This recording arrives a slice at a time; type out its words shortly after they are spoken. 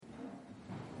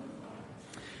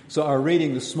So our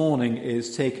reading this morning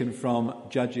is taken from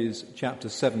Judges chapter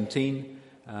 17,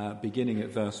 beginning at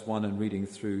verse 1 and reading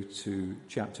through to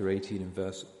chapter 18 and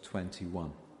verse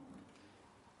 21.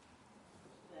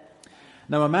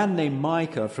 Now a man named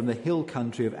Micah from the hill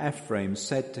country of Ephraim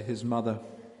said to his mother,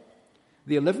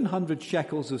 "The 1,100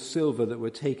 shekels of silver that were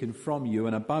taken from you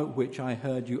and about which I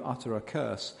heard you utter a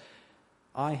curse,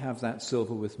 I have that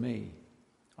silver with me.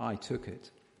 I took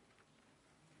it."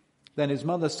 Then his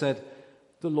mother said,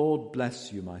 "The Lord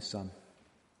bless you, my son."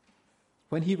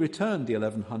 When he returned the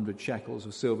 1,100 shekels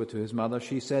of silver to his mother,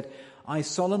 she said, "I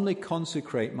solemnly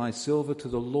consecrate my silver to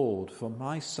the Lord for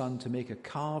my son to make a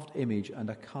carved image and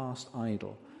a cast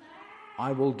idol.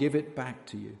 I will give it back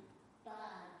to you."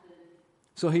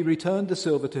 So he returned the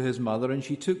silver to his mother, and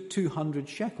she took 200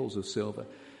 shekels of silver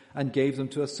and gave them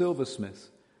to a silversmith,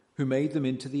 who made them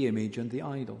into the image and the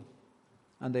idol,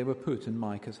 and they were put in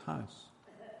Micah's house.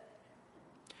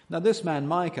 Now this man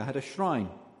Micah had a shrine,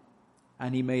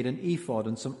 and he made an ephod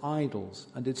and some idols,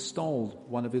 and installed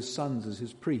one of his sons as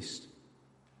his priest.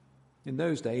 In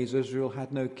those days Israel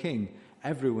had no king.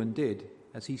 Everyone did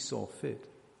as he saw fit.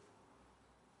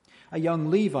 A young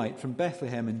Levite from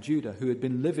Bethlehem in Judah, who had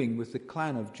been living with the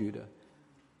clan of Judah,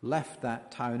 left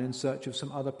that town in search of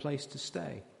some other place to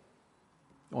stay.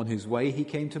 On his way he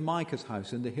came to Micah's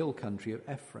house in the hill country of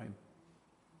Ephraim.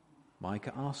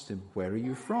 Micah asked him, "Where are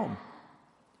you from?"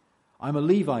 "I'm a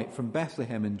Levite from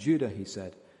Bethlehem in Judah," he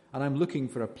said, "and I'm looking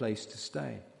for a place to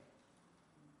stay."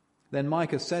 Then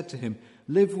Micah said to him,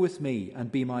 "Live with me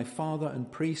and be my father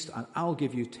and priest, and I'll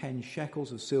give you 10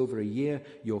 shekels of silver a year,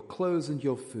 your clothes and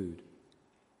your food."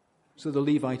 So the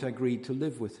Levite agreed to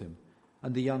live with him,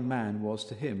 and the young man was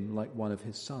to him like one of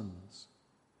his sons.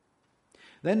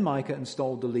 Then Micah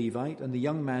installed the Levite, and the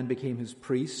young man became his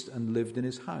priest and lived in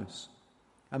his house.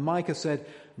 And Micah said,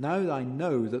 "Now I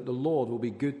know that the Lord will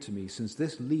be good to me, since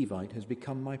this Levite has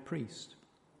become my priest."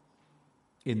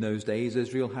 In those days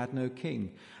Israel had no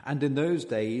king, and in those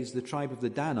days the tribe of the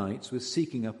Danites was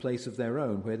seeking a place of their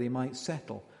own where they might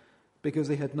settle, because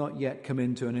they had not yet come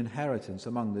into an inheritance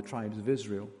among the tribes of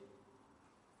Israel.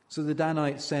 So the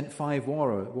Danites sent 5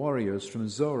 warriors from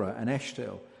Zorah and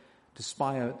Eshtaol to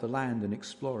spy out the land and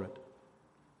explore it.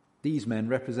 These men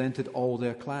represented all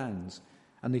their clans,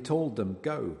 and they told them,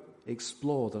 "Go,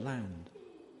 explore the land."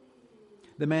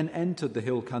 The men entered the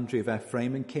hill country of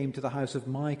Ephraim and came to the house of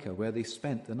Micah, where they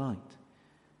spent the night.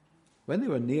 When they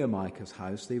were near Micah's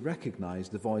house, they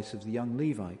recognized the voice of the young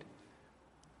Levite.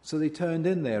 So they turned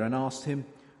in there and asked him,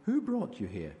 "Who brought you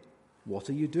here? What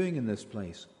are you doing in this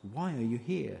place? Why are you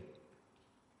here?"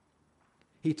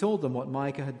 He told them what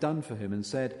Micah had done for him and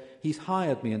said, "He's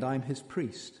hired me and I'm his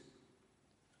priest."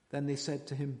 Then they said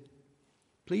to him,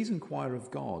 "Please inquire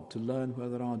of God to learn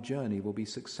whether our journey will be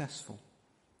successful."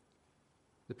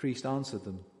 The priest answered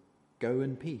them, "Go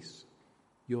in peace.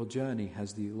 Your journey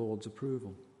has the Lord's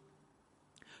approval."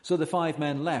 So the 5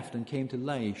 men left and came to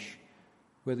Laish,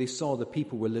 where they saw the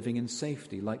people were living in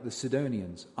safety, like the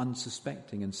Sidonians,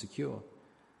 unsuspecting and secure.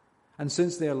 And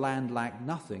since their land lacked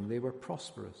nothing, they were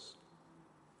prosperous.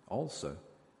 Also,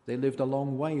 they lived a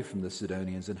long way from the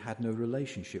Sidonians and had no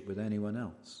relationship with anyone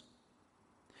else.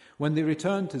 When they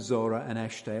returned to Zorah and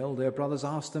Eshtaol, their brothers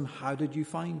asked them, "How did you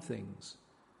find things?"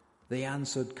 They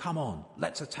answered, "Come on,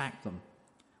 let's attack them.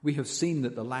 We have seen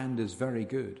that the land is very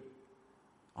good.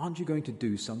 Aren't you going to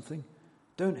do something?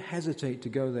 Don't hesitate to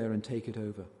go there and take it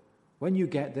over. When you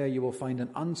get there, you will find an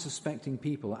unsuspecting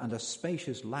people and a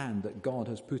spacious land that God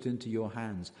has put into your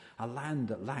hands, a land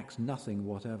that lacks nothing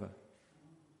whatever."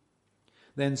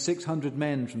 Then 600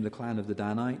 men from the clan of the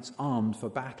Danites, armed for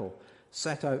battle,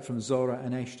 set out from Zorah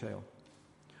and Eshtaol.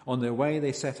 On their way,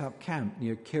 they set up camp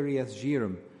near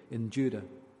Kiriath-Jearim in Judah.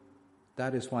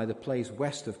 That is why the place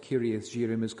west of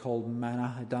Kiriath-Jearim is called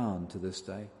Manahadan to this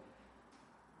day.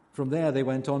 From there, they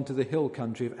went on to the hill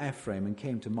country of Ephraim and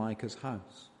came to Micah's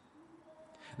house.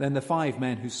 Then the 5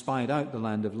 men who spied out the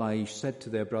land of Laish said to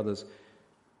their brothers,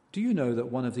 "Do you know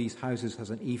that one of these houses has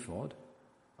an ephod,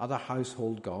 other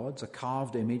household gods, a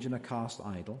carved image and a cast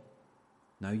idol?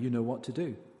 Now you know what to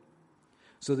do."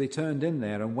 So they turned in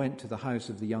there and went to the house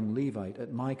of the young Levite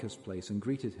at Micah's place and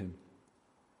greeted him.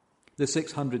 The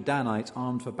 600 Danites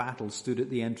armed for battle stood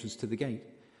at the entrance to the gate.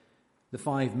 The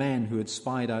 5 men who had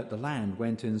spied out the land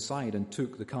went inside and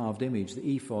took the carved image,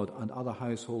 the ephod and other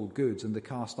household goods and the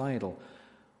cast idol,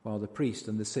 while the priest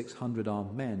and the 600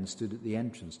 armed men stood at the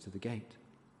entrance to the gate.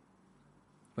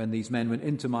 When these men went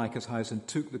into Micah's house and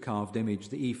took the carved image,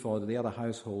 the ephod and the other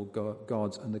household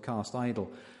gods and the cast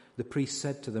idol, the priest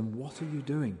said to them, "What are you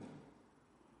doing?"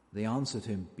 They answered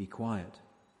him, "Be quiet.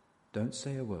 Don't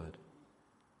say a word.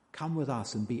 Come with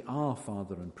us and be our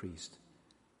father and priest.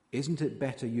 Isn't it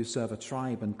better you serve a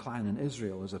tribe and clan in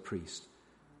Israel as a priest,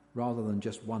 rather than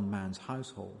just one man's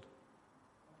household?"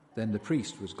 Then the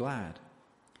priest was glad.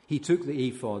 He took the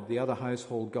ephod, the other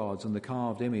household gods, and the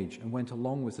carved image, and went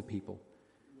along with the people,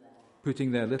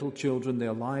 putting their little children,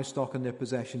 their livestock, and their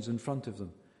possessions in front of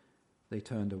them. They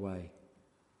turned away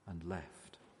and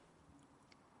left.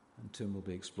 And Tim will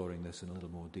be exploring this in a little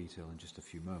more detail in just a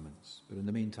few moments. But in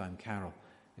the meantime, Carol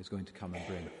is going to come and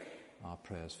bring our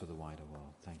prayers for the wider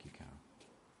world. Thank you, Carol.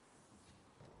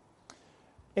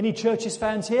 Any Churches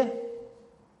fans here?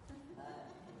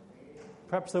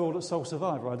 Perhaps they're all at Soul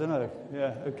Survivor, I don't know.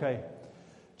 Yeah, okay.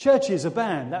 Churches, a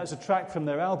band. That was a track from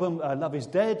their album Love is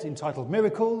Dead, entitled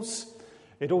Miracles.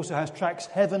 It also has tracks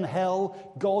Heaven, Hell,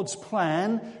 God's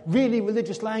Plan, really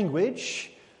religious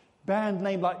language. Band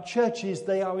name like Churches,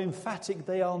 they are emphatic,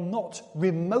 they are not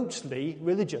remotely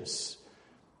religious.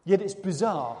 Yet it's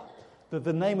bizarre that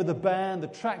the name of the band, the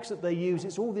tracks that they use,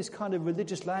 it's all this kind of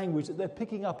religious language that they're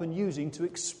picking up and using to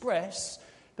express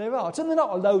their art. And they're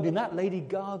not alone in that. Lady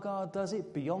Gaga does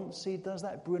it, Beyonce does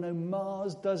that, Bruno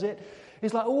Mars does it.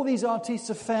 It's like all these artists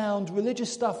have found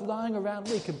religious stuff lying around.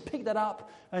 We can pick that up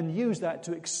and use that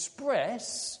to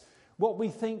express what we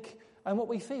think and what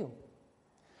we feel.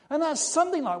 And that's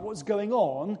something like what's going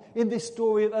on in this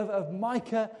story of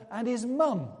Micah and his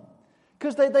mum.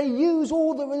 Because they use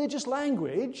all the religious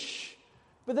language,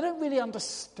 but they don't really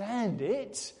understand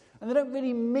it, and they don't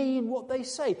really mean what they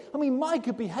say. I mean,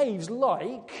 Micah behaves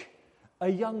like a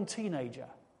young teenager,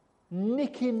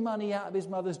 nicking money out of his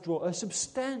mother's drawer, a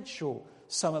substantial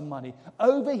sum of money.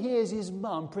 Overhears his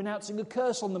mum pronouncing a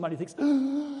curse on the money, thinks,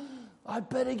 "I'd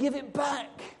better give it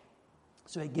back."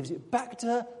 So he gives it back to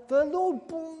her. "The Lord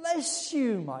bless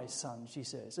you, my son," she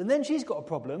says. And then she's got a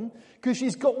problem because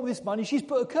she's got all this money. She's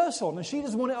put a curse on and she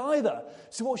doesn't want it either.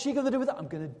 So what's she going to do with it? "I'm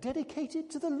going to dedicate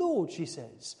it to the Lord," she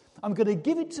says. "I'm going to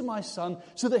give it to my son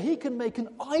so that he can make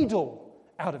an idol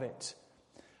out of it."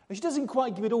 And she doesn't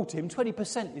quite give it all to him.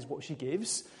 20% is what she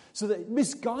gives. So that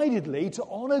misguidedly, to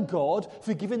honour God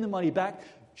for giving the money back,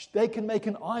 they can make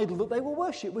an idol that they will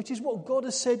worship, which is what God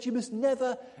has said you must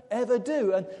never, ever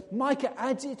do. And Micah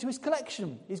adds it to his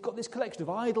collection. He's got this collection of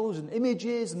idols and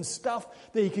images and stuff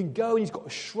that he can go, and he's got a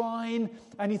shrine,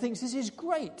 and he thinks this is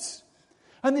great.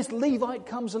 And this Levite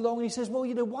comes along and he says, "Well,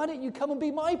 why don't you come and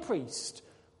be my priest?"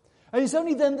 And it's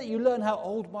only then that you learn how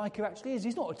old Micah actually is.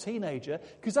 He's not a teenager,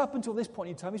 because up until this point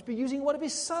in time, he's been using one of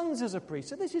his sons as a priest.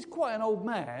 So this is quite an old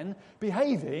man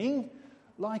behaving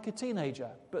like a teenager.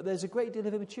 But there's a great deal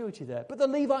of immaturity there. But the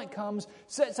Levite comes,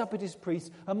 sets up as his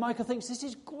priest, and Micah thinks, this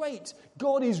is great.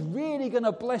 God is really going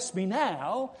to bless me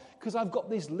now because I've got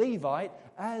this Levite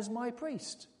as my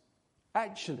priest.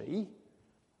 Actually,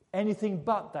 anything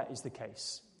but that is the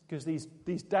case. Because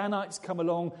these Danites come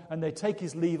along and they take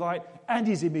his Levite and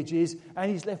his images, and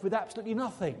he's left with absolutely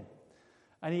nothing.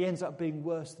 And he ends up being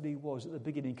worse than he was at the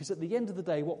beginning. Because at the end of the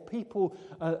day, what people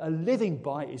are living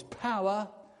by is power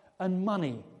and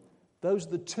money. Those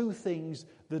are the two things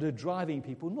that are driving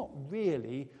people, not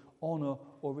really honour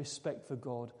or respect for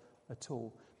God at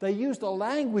all. They use the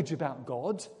language about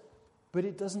God, but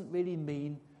it doesn't really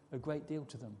mean a great deal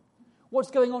to them.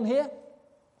 What's going on here?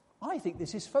 I think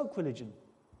this is folk religion.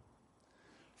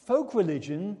 Folk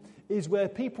religion is where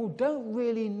people don't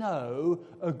really know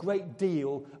a great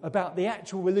deal about the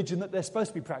actual religion that they're supposed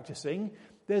to be practicing.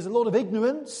 There's a lot of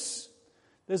ignorance.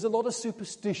 There's a lot of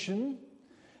superstition.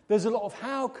 There's a lot of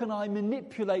how can I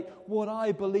manipulate what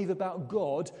I believe about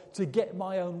God to get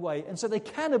my own way. And so they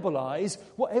cannibalize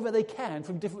whatever they can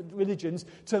from different religions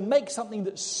to make something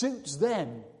that suits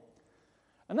them.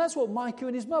 And that's what Micah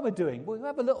and his mum are doing. We'll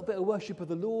have a little bit of worship of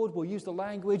the Lord, we'll use the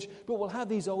language, but we'll have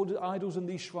these old idols and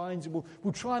these shrines, and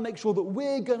we'll try and make sure that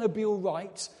we're going to be all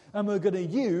right, and we're going to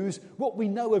use what we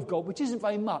know of God, which isn't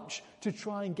very much, to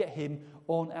try and get him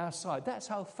on our side. That's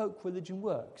how folk religion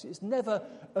works. It's never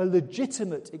a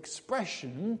legitimate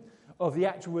expression of the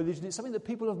actual religion. It's something that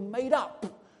people have made up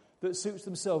that suits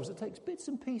themselves, that takes bits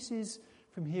and pieces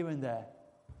from here and there.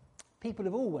 People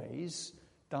have always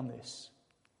done this.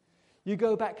 You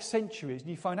go back centuries and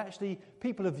you find actually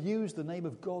people have used the name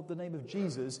of God, the name of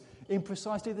Jesus, in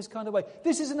precisely this kind of way.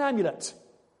 This is an amulet.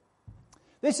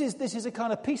 This is a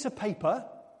kind of piece of paper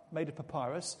made of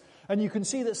papyrus, and you can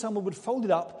see that someone would fold it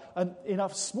up and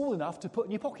small enough to put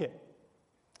in your pocket.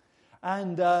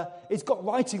 And it's got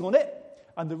writing on it,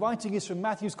 and the writing is from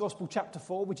Matthew's Gospel chapter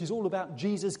 4, which is all about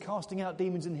Jesus casting out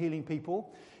demons and healing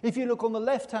people. If you look on the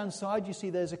left-hand side, you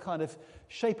see there's a kind of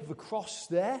shape of a cross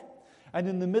there. And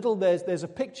in the middle, there's a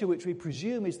picture which we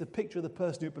presume is the picture of the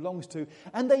person who it belongs to.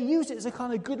 And they use it as a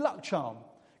kind of good luck charm.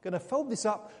 Going to fold this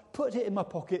up, put it in my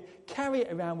pocket, carry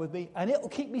it around with me, and it'll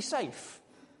keep me safe.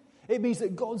 It means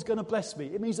that God's going to bless me.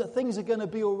 It means that things are going to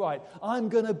be all right. I'm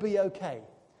going to be okay.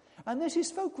 And this is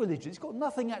folk religion. It's got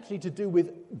nothing actually to do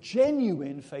with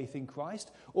genuine faith in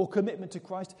Christ or commitment to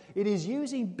Christ. It is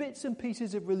using bits and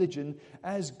pieces of religion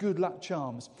as good luck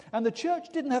charms. And the church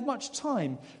didn't have much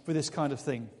time for this kind of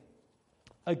thing.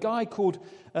 A guy called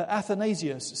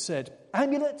Athanasius said,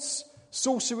 "Amulets,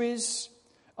 sorceries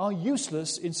are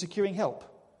useless in securing help.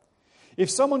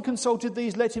 If someone consulted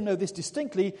these, let him know this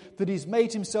distinctly, that he's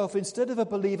made himself, instead of a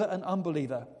believer, an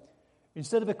unbeliever,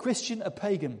 instead of a Christian, a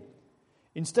pagan,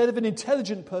 instead of an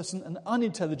intelligent person, an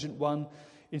unintelligent one,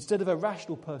 instead of a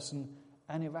rational person,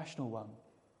 an irrational one."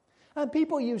 And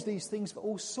people use these things for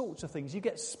all sorts of things. You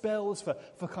get spells for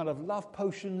kind of love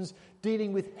potions,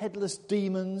 dealing with headless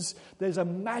demons. There's a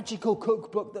magical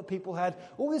cookbook that people had.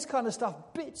 All this kind of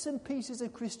stuff, bits and pieces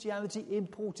of Christianity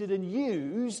imported and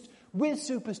used with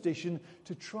superstition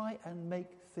to try and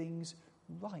make things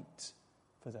right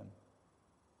for them.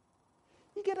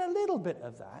 You get a little bit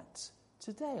of that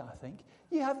today, I think.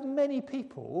 You have many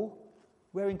people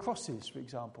wearing crosses, for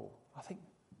example. I think,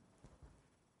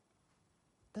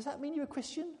 does that mean you're a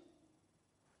Christian?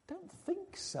 Don't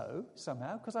think so,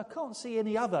 somehow, because I can't see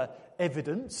any other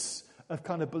evidence of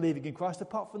kind of believing in Christ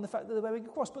apart from the fact that they're wearing a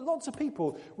cross. But lots of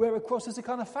people wear a cross as a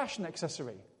kind of fashion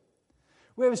accessory.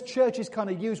 Whereas churches kind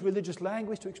of use religious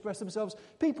language to express themselves,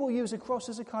 people use a cross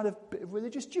as a kind of bit of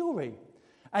religious jewellery.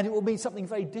 And it will mean something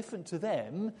very different to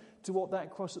them to what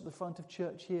that cross at the front of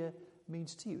church here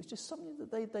means to you. It's just something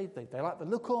that they like the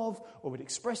look of, or it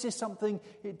expresses something.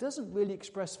 It doesn't really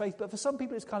express faith, but for some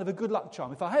people it's kind of a good luck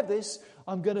charm. If I have this,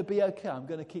 I'm going to be okay. I'm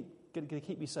going to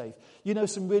keep me safe. You know,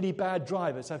 some really bad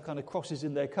drivers have kind of crosses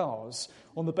in their cars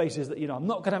on the basis that, I'm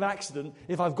not going to have an accident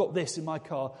if I've got this in my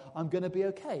car. I'm going to be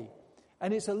okay.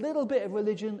 And it's a little bit of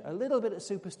religion, a little bit of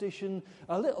superstition,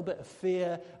 a little bit of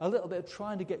fear, a little bit of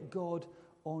trying to get God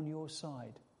on your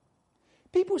side.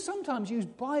 People sometimes use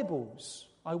Bibles.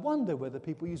 I wonder whether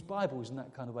people use Bibles in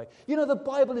that kind of way. The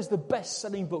Bible is the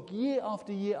best-selling book. Year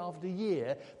after year after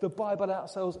year, the Bible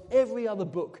outsells every other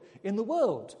book in the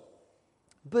world.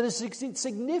 But a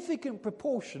significant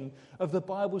proportion of the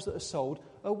Bibles that are sold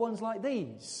are ones like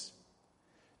these.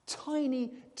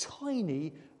 Tiny,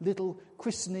 tiny little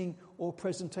christening or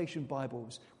presentation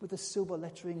Bibles with the silver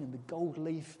lettering and the gold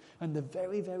leaf and the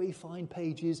very, very fine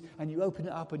pages, and you open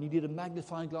it up and you need a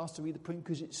magnifying glass to read the print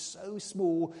because it's so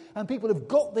small, and people have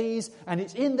got these and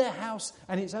it's in their house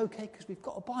and it's okay because we've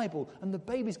got a Bible and the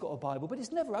baby's got a Bible, but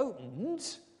it's never opened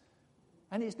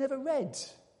and it's never read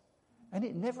and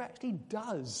it never actually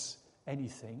does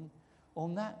anything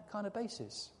on that kind of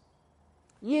basis.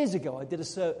 Years ago, I did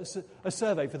a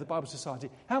survey for the Bible Society.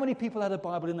 How many people had a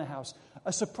Bible in their house?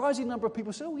 A surprising number of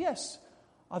people said, "Oh, yes,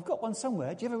 I've got one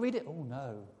somewhere. Do you ever read it?" "Oh,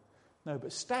 no." No,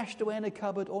 but stashed away in a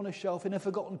cupboard, on a shelf, in a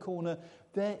forgotten corner,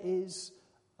 there is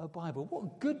a Bible.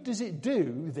 What good does it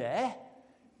do there,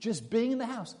 just being in the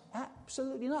house?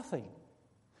 Absolutely nothing.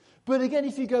 But again,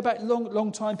 if you go back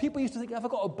long time, people used to think, if I've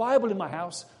got a Bible in my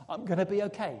house, I'm going to be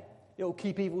okay. It'll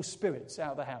keep evil spirits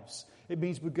out of the house. It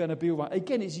means we're going to be all right.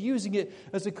 Again, it's using it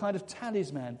as a kind of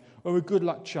talisman or a good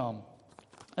luck charm.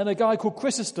 And a guy called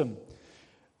Chrysostom,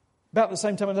 about the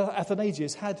same time as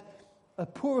Athanasius, had a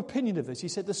poor opinion of this. He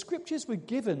said, the scriptures were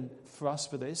given for us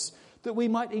for this, that we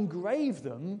might engrave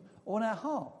them on our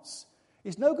hearts.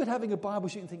 It's no good having a Bible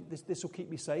so you can think this will keep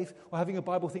me safe, or having a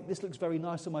Bible think this looks very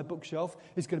nice on my bookshelf.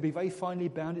 It's going to be very finely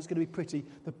bound. It's going to be pretty.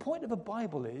 The point of a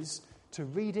Bible is to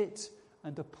read it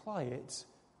and apply it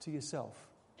to yourself.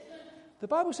 The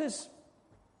Bible says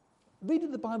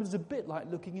reading the Bible is a bit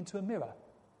like looking into a mirror.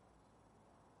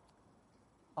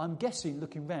 I'm guessing,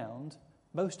 looking round,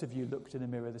 most of you looked in a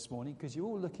mirror this morning because you're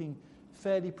all looking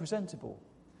fairly presentable.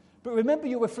 But remember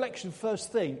your reflection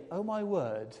first thing. Oh my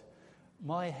word,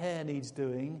 my hair needs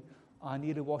doing. I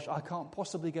need a wash. I can't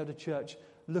possibly go to church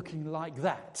looking like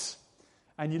that.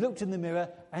 And you looked in the mirror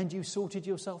and you sorted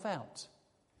yourself out.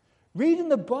 Reading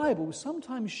the Bible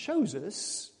sometimes shows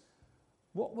us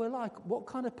what we're like. What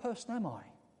kind of person am I?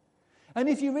 And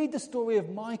if you read the story of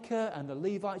Micah and the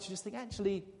Levites, you just think,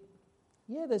 actually,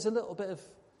 there's a little bit of,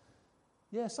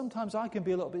 sometimes I can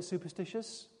be a little bit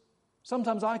superstitious.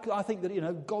 Sometimes I think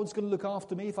that, God's going to look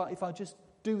after me if I just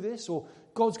do this, or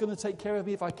God's going to take care of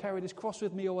me if I carry this cross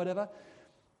with me or whatever.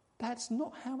 That's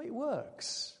not how it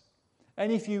works.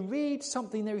 And if you read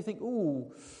something there, you think,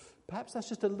 perhaps that's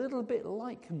just a little bit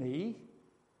like me.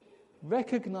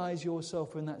 Recognize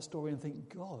yourself in that story and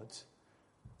think, God,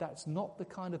 that's not the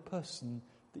kind of person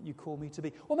that you call me to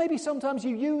be. Or maybe sometimes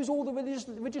you use all the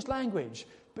religious language,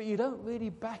 but you don't really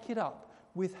back it up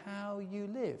with how you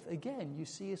live. Again, you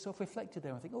see yourself reflected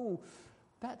there and think,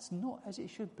 that's not as it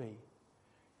should be.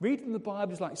 Reading the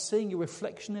Bible is like seeing your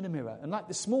reflection in a mirror. And like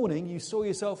this morning, you saw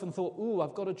yourself and thought, ooh,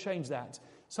 I've got to change that.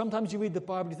 Sometimes you read the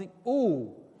Bible and you think,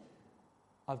 ooh,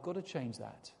 I've got to change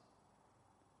that.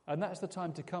 And that's the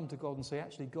time to come to God and say,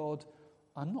 actually, God,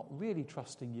 I'm not really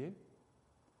trusting you.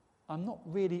 I'm not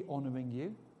really honouring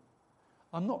you.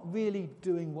 I'm not really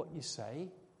doing what you say.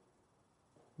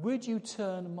 Would you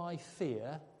turn my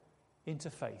fear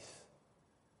into faith?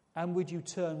 And would you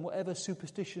turn whatever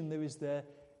superstition there is there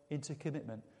into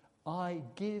commitment? I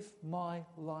give my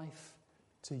life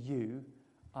to you,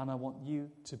 and I want you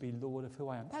to be Lord of who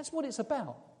I am. That's what it's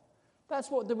about. That's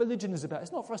what the religion is about.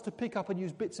 It's not for us to pick up and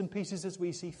use bits and pieces as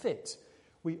we see fit.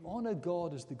 We honour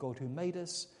God as the God who made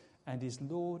us and is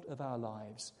Lord of our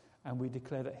lives. And we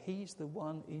declare that he's the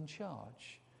one in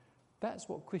charge. That's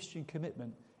what Christian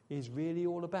commitment is really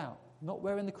all about. Not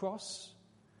wearing the cross,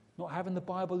 not having the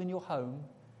Bible in your home.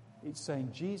 It's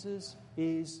saying Jesus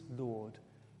is Lord,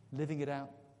 living it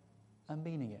out and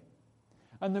meaning it.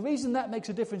 And the reason that makes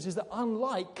a difference is that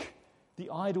unlike the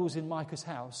idols in Micah's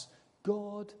house,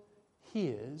 God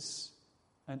hears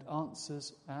and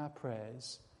answers our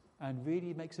prayers and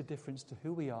really makes a difference to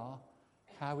who we are,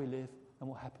 how we live, and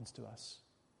what happens to us.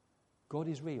 God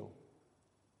is real.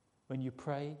 When you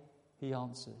pray, he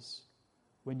answers.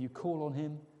 When you call on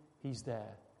him, he's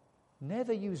there.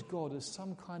 Never use God as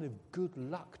some kind of good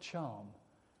luck charm.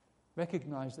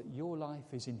 Recognize that your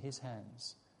life is in his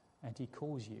hands and he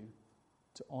calls you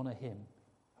to honour him,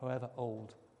 however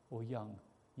old or young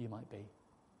you might be.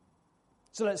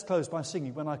 So let's close by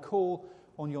singing, when I call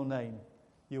on your name,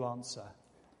 you answer.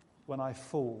 When I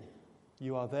fall,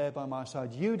 you are there by my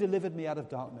side. You delivered me out of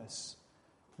darkness.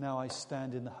 Now I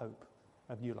stand in the hope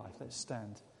of new life. Let's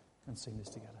stand and sing this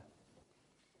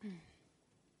together.